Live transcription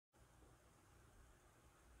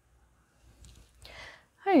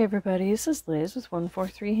Hi everybody, this is Liz with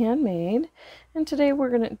 143 Handmade, and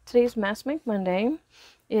today's Mass Make Monday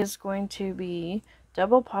is going to be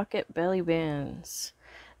double pocket belly bands.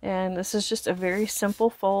 And this is just a very simple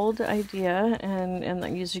fold idea, and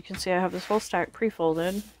as you can see, I have this whole stack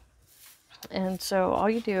pre-folded. And so all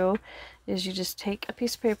you do is you just take a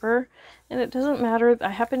piece of paper, and it doesn't matter.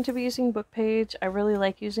 I happen to be using book page. I really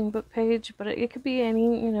like using book page, but it could be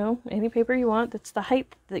any paper you want that's the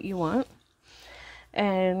height that you want.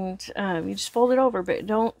 And you just fold it over, but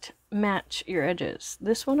don't match your edges.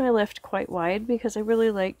 This one I left quite wide because I really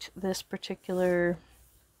liked this particular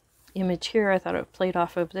image here. I thought it played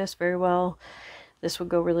off of this very well. This would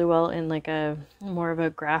go really well in like a more of a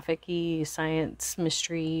graphic-y science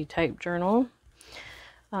mystery type journal.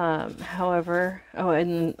 However,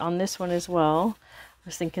 and on this one as well, I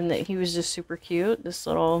was thinking that he was just super cute. This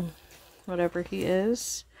little, whatever he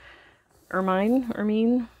is,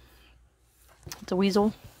 Ermine. It's a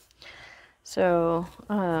weasel. So,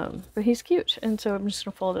 but he's cute, and so I'm just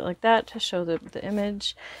going to fold it like that to show the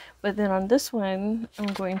image. But then on this one,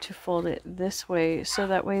 I'm going to fold it this way, so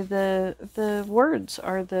that way the words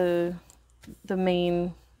are the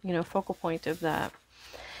main, focal point of that.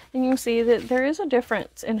 And you can see that there is a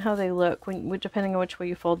difference in how they look depending on which way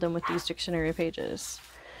you fold them with these dictionary pages.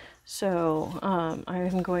 So,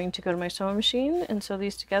 I'm going to go to my sewing machine and sew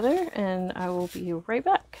these together, and I will be right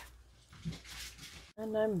back.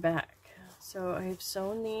 And I'm back. So I've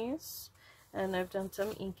sewn these, and I've done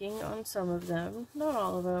some inking on some of them, not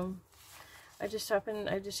all of them. I just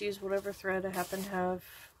use whatever thread I happen to have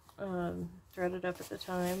threaded up at the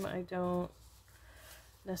time. I don't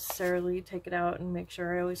necessarily take it out and make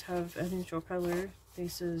sure I always have a neutral color.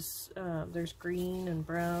 There's green and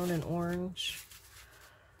brown and orange.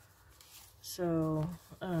 So,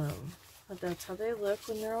 but that's how they look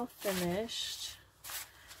when they're all finished.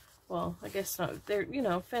 Well, I guess not. They're,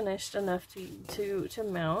 finished enough to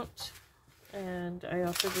mount. And I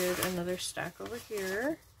also did another stack over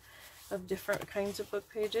here of different kinds of book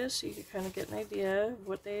pages, so you can kind of get an idea of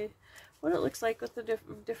what it looks like with the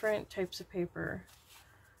different types of paper.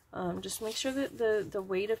 Just make sure that the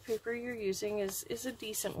weight of paper you're using is a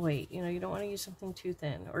decent weight. You don't want to use something too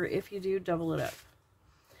thin, or if you do, double it up.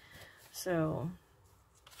 So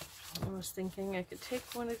I was thinking I could take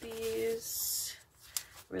one of these.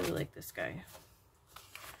 Really like this guy,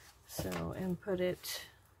 so, and put it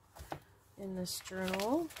in this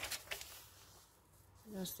journal.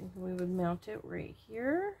 And I was thinking we would mount it right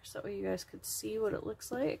here so that you guys could see what it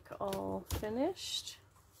looks like all finished.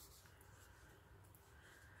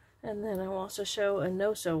 And then I will also show a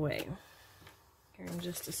no-sew way here in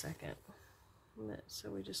just a second. So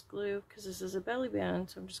we just glue, because this is a belly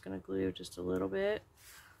band, so I'm just going to glue just a little bit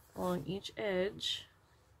along each edge.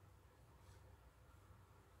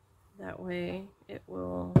 That way it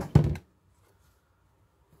will,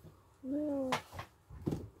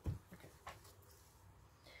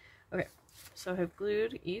 okay, so I've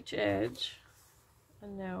glued each edge,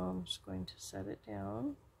 and now I'm just going to set it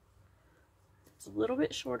down. It's a little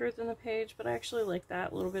bit shorter than the page, but I actually like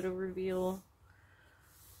that, a little bit of reveal.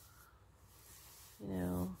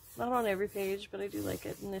 Not on every page, but I do like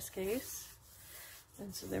it in this case.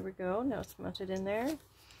 And so there we go, now it's mounted in there.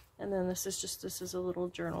 And then this is a little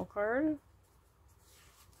journal card.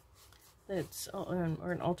 That's, or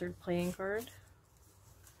an altered playing card.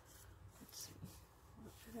 Let's see.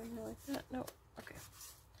 Did I know like that? No. Okay.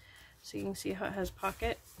 So you can see how it has a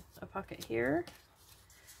pocket here,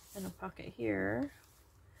 and a pocket here.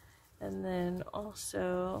 And then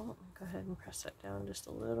also, go ahead and press that down just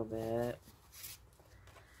a little bit.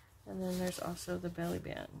 And then there's also the belly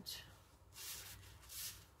band.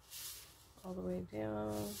 All the way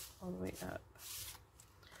down, all the way up.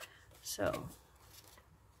 So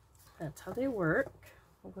that's how they work.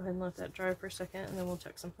 We'll go ahead and let that dry for a second, and then we'll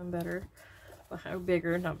check something better,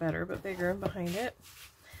 bigger, not better, but bigger behind it.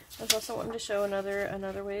 I was also wanting to show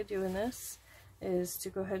another way of doing this is to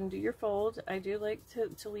go ahead and do your fold. I do like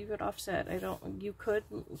to leave it offset. You could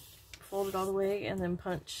fold it all the way and then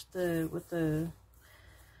punch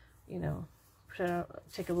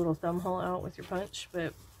take a little thumb hole out with your punch,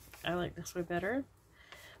 but I like this way better.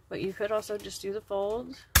 But you could also just do the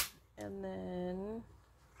fold and then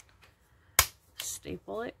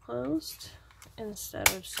staple it closed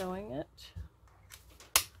instead of sewing it.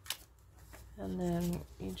 And then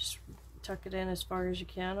you just tuck it in as far as you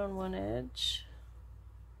can on one edge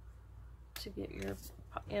to get your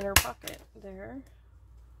inner pocket there.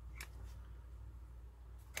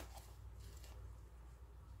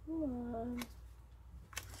 Come on.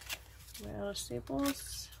 Am I out of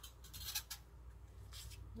staples?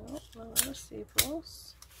 Nope, not out of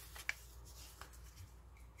staples.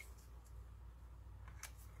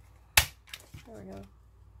 There we go.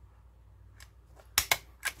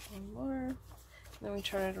 One more. Then we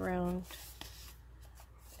turn it around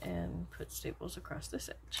and put staples across this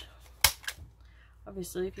edge.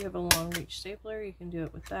 Obviously, if you have a long reach stapler, you can do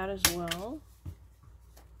it with that as well.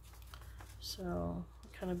 So,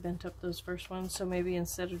 kind of bent up those first ones. So maybe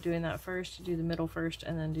instead of doing that first, you do the middle first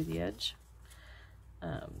and then do the edge.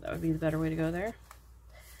 That would be the better way to go there.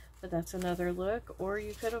 But that's another look. Or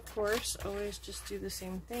you could, of course, always just do the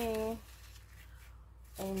same thing,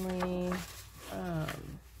 only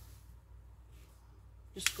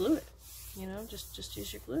just glue it. You know, just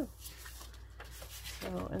use your glue.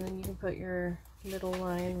 So, and then you can put your middle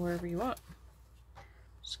line wherever you want.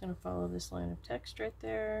 Just going to follow this line of text right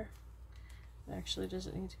there. It actually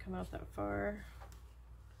doesn't need to come out that far.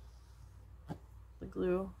 The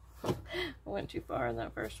glue I went too far in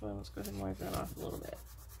that first one. Let's go ahead and wipe that off a little bit.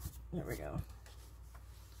 There we go.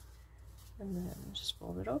 And then just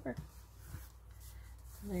fold it over.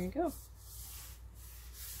 And there you go.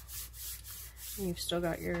 And you've still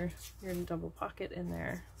got your double pocket in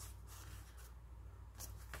there.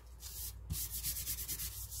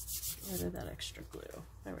 Get rid of that extra glue.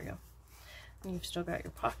 There we go. And you've still got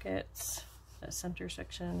your pockets, that center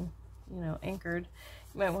section, you know, anchored.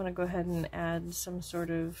 You might want to go ahead and add some sort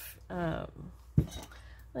of,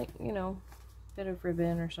 like, you know, bit of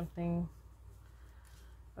ribbon or something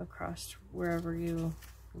across wherever you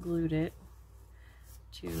glued it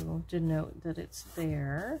to denote that it's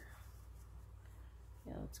there.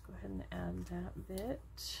 Yeah, let's go ahead and add that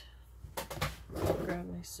bit. Grab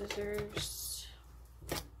my scissors.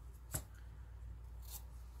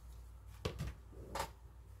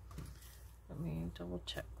 Let me double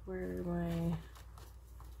check where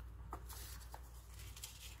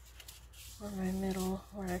my middle,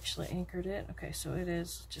 where I actually anchored it. Okay, so it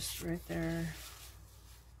is just right there.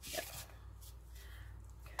 Yep.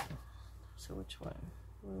 Okay, so which one?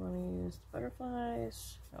 We want to use the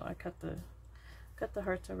butterflies. Oh, I cut the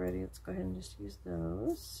hearts already. Let's go ahead and just use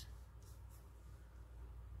those.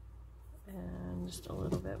 And just a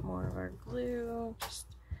little bit more of our glue.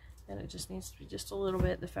 And it just needs to be just a little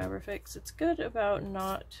bit. The Fabrifix, it's good about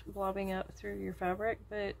not blobbing up through your fabric,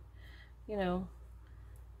 but you know,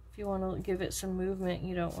 if you want to give it some movement,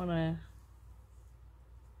 you don't want to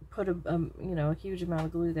put you know, a huge amount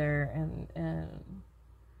of glue there and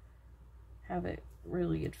have it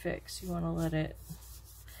really get fixed. You want to let it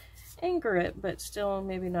anchor it, but still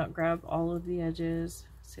maybe not grab all of the edges.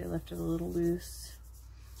 See, I left it a little loose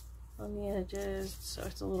on the edges, so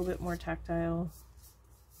it's a little bit more tactile.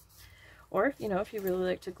 Or, you know, if you really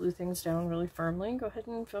like to glue things down really firmly, go ahead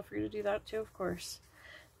and feel free to do that too, of course.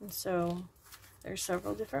 And so there's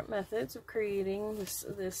several different methods of creating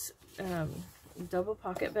this double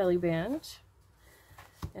pocket belly band.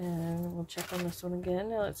 And we'll check on this one again.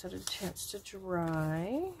 Now let's have a chance to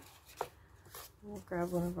dry. We'll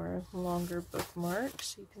grab one of our longer bookmarks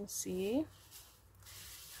so you can see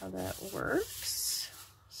how that works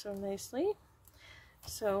so nicely.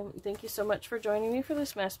 So thank you so much for joining me for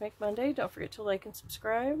this Mask Make Monday. Don't forget to like and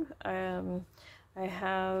subscribe. I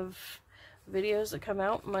have videos that come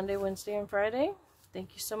out Monday, Wednesday, and Friday.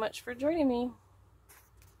 Thank you so much for joining me.